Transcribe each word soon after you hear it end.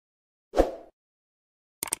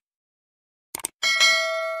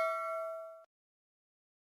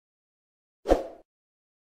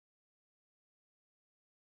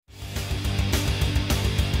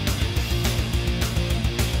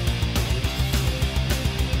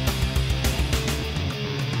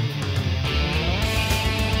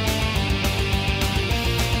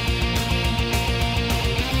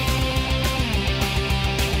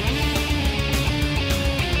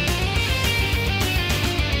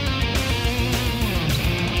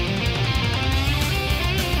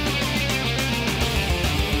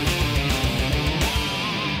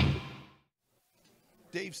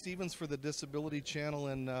Stevens for the Disability Channel,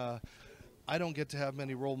 and I don't get to have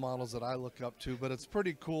many role models that I look up to, but it's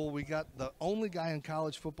pretty cool. We got the only guy in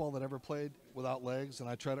college football that ever played without legs, and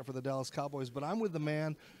I tried it for the Dallas Cowboys, but I'm with the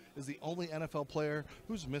man is the only NFL player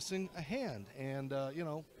who's missing a hand, and you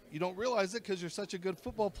know, you don't realize it because you're such a good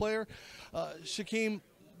football player. Shaquem,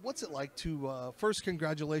 what's it like to first,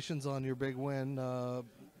 congratulations on your big win. How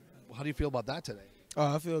do you feel about that today?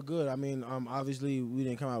 I feel good. I mean, obviously we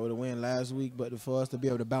didn't come out with a win last week, but for us to be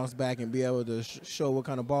able to bounce back and be able to show what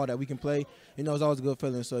kind of ball that we can play, you know, it's always a good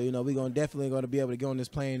feeling. So, you know, we're definitely going to be able to get on this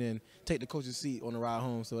plane and take the coach's seat on the ride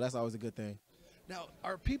home. So that's always a good thing. Now,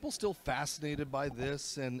 are people still fascinated by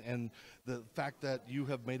this and the fact that you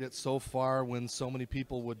have made it so far when so many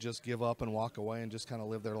people would just give up and walk away and just kind of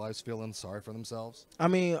live their lives feeling sorry for themselves? I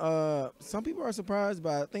mean, some people are surprised,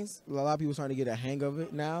 but I think a lot of people are starting to get a hang of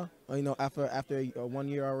it now, you know, after 1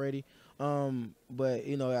 year already. But,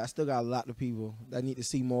 you know, I still got a lot of people that need to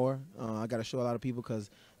see more. I got to show a lot of people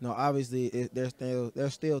because, you know, obviously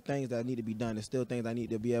there's still things that need to be done. There's still things I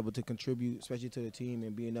need to be able to contribute, especially to the team,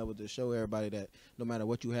 and being able to show everybody that no matter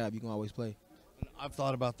what you have, you can always play. I've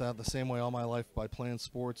thought about that the same way all my life by playing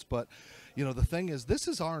sports, but you know, the thing is, this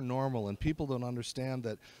is our normal, and people don't understand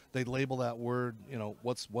that. They label that word, you know,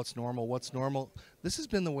 what's normal. This has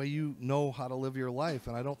been the way you know how to live your life,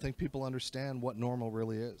 and I don't think people understand what normal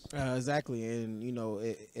really is. Exactly, and you know,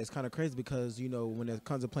 it's kind of crazy because, you know, when it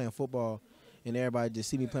comes to playing football and everybody just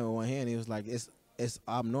see me playing with one hand, it was like it's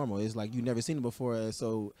abnormal. It's like you've never seen it before. And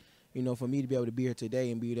so, you know, for me to be able to be here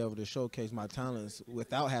today and be able to showcase my talents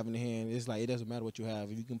without having a hand, it's like it doesn't matter what you have.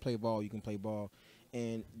 If you can play ball, you can play ball.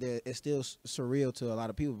 And it's still surreal to a lot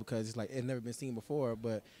of people because it's like it's never been seen before,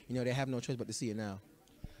 but, you know, they have no choice but to see it now.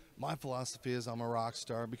 My philosophy is I'm a rock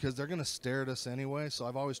star because they're going to stare at us anyway, so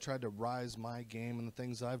I've always tried to rise my game and the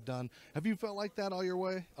things I've done. Have you felt like that all your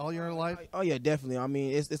life? Oh, yeah, definitely. I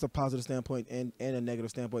mean, it's a positive standpoint and a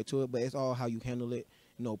negative standpoint to it, but it's all how you handle it,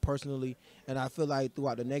 you know, personally. And I feel like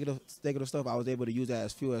throughout the negative stuff, I was able to use that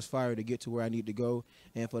as fuel, as fire to get to where I need to go.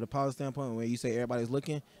 And for the positive standpoint, when you say everybody's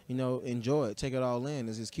looking, you know, enjoy it, take it all in,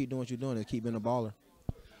 and just keep doing what you're doing and keep being a baller.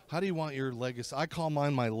 How do you want your legacy? I call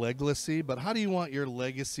mine my legacy, but how do you want your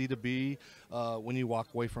legacy to be when you walk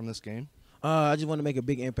away from this game? I just want to make a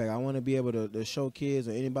big impact. I want to be able to show kids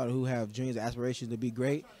or anybody who have dreams and aspirations to be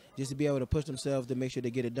great, just to be able to push themselves to make sure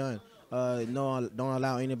they get it done. Don't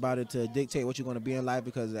allow anybody to dictate what you're going to be in life,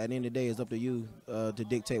 because at the end of the day, it's up to you to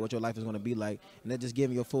dictate what your life is going to be like. And that's just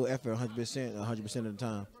giving your full effort 100% of the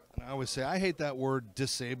time. I always say, I hate that word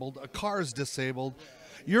disabled. A car is disabled.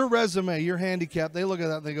 Your resume, your handicap, they look at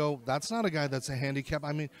that and they go, that's not a guy that's a handicap.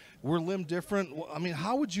 I mean, we're limb different. I mean,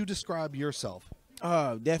 how would you describe yourself?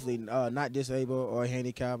 Definitely not disabled or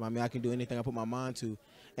handicapped. I mean, I can do anything I put my mind to.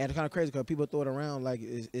 And it's kind of crazy because people throw it around like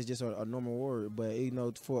it's just a normal word. But, you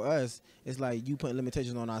know, for us, it's like you putting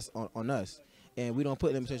limitations on us. And we don't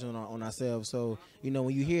put limitations on ourselves. So, you know,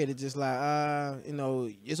 when you hear it, it's just like, you know,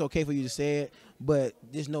 it's okay for you to say it, but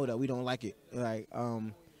just know that we don't like it. Like,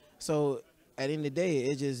 so at the end of the day,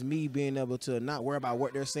 it's just me being able to not worry about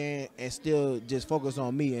what they're saying and still just focus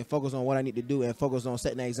on me and focus on what I need to do and focus on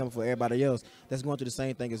setting an example for everybody else that's going through the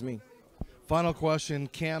same thing as me. Final question,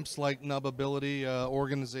 camps like Nubability,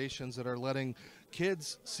 organizations that are letting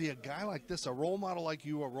kids see a guy like this, a role model like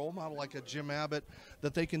you, a role model like a Jim Abbott,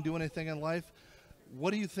 that they can do anything in life.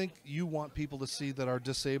 What do you think you want people to see that are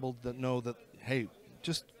disabled, that know that, hey,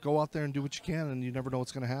 just go out there and do what you can, and you never know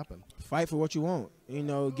what's going to happen? Fight for what you want. You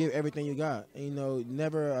know, give everything you got. You know,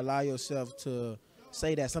 never allow yourself to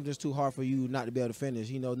say that something's too hard for you not to be able to finish.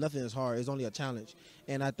 You know, nothing is hard. It's only a challenge.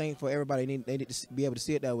 And I think for everybody, they need to be able to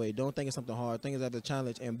see it that way. Don't think it's something hard. Think it's like a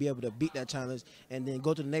challenge and be able to beat that challenge, and then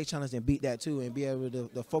go to the next challenge and beat that too, and be able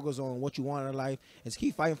to focus on what you want in life and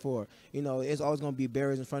keep fighting for it. You know, it's always going to be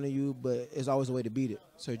barriers in front of you, but it's always a way to beat it.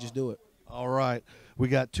 So just do it. All right. We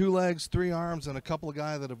got 2 legs, 3 arms, and a couple of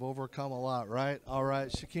guys that have overcome a lot, right? All right,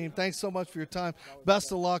 Shaquem, thanks so much for your time.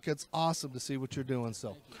 Best of luck. It's awesome to see what you're doing.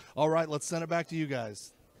 So, all right, let's send it back to you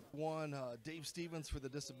guys. Dave Stevens for the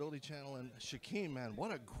Disability Channel, and Shaquem, man,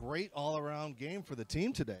 what a great all-around game for the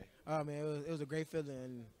team today. Oh, man, it was a great feeling.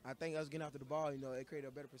 And I think us getting after the ball, you know, it created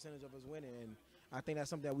a better percentage of us winning. And I think that's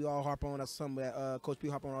something that we all harp on. That's something that Coach P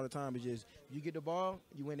harp on all the time. Is just you get the ball,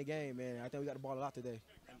 you win the game, man. I think we got the ball a lot today.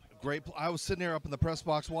 Great. I was sitting there up in the press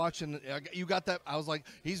box watching. You got that? I was like,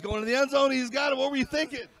 he's going to the end zone. He's got it. What were you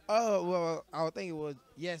thinking? Oh, well, I was thinking was,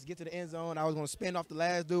 yes, get to the end zone. I was going to spin off the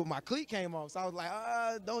last dude. My cleat came off. So I was like,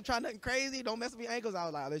 don't try nothing crazy. Don't mess with your ankles. I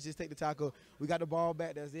was like, let's just take the tackle. We got the ball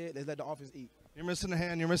back. That's it. Let's let the offense eat. You're missing a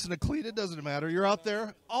hand. You're missing a cleat. It doesn't matter. You're out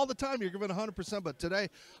there all the time. You're giving 100%. But today,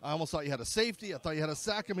 I almost thought you had a safety. I thought you had a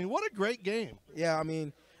sack. I mean, what a great game. Yeah, I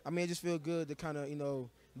mean, I mean, it just feels good to kind of,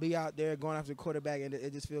 be out there going after the quarterback, and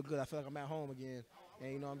it just feels good. I feel like I'm at home again.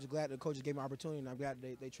 And, I'm just glad the coaches gave me an opportunity, and I'm glad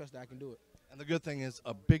they trust that I can do it. And the good thing is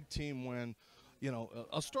a big team when,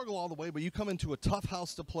 a struggle all the way, but you come into a tough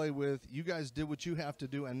house to play with. You guys did what you have to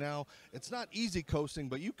do, and now it's not easy coasting,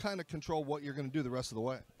 but you kind of control what you're going to do the rest of the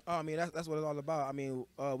way. I mean, that's what it's all about. I mean,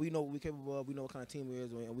 we know what we're capable of. We know what kind of team we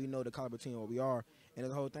is, and we know the caliber team what we are. And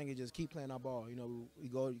the whole thing is just keep playing our ball. We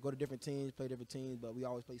go to different teams, play different teams, but we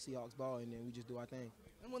always play Seahawks ball, and then we just do our thing.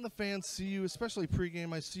 And when the fans see you, especially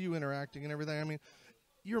pregame, I see you interacting and everything. I mean,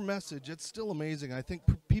 your message, it's still amazing. I think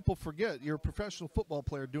people forget you're a professional football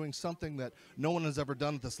player doing something that no one has ever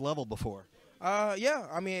done at this level before. Yeah,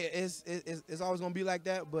 I mean, it's always going to be like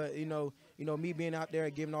that, but, me being out there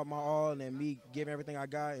giving all my all and me giving everything I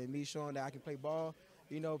got and me showing that I can play ball,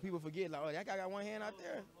 people forget, like, oh, that guy got one hand out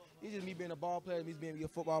there. It's just me being a ball player, me being a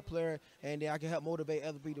football player, and then I can help motivate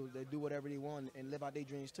other people to do whatever they want and live out their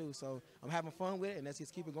dreams too. So I'm having fun with it, and let's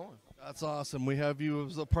just keep it going. That's awesome. We have you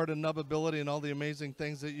as a part of Nubbability and all the amazing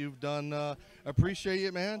things that you've done. Appreciate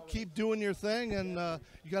it, man. Keep doing your thing. And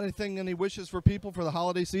you got any wishes for people for the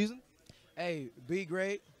holiday season? Hey, be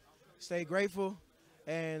great, stay grateful,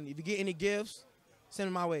 and if you get any gifts, send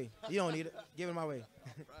them my way. You don't need it. Give it my way.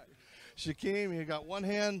 Right. Shaquem, you got one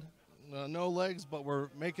hand. No legs, but we're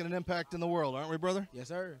making an impact in the world, aren't we, brother? Yes,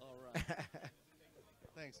 sir. All right.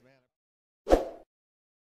 Thanks, man.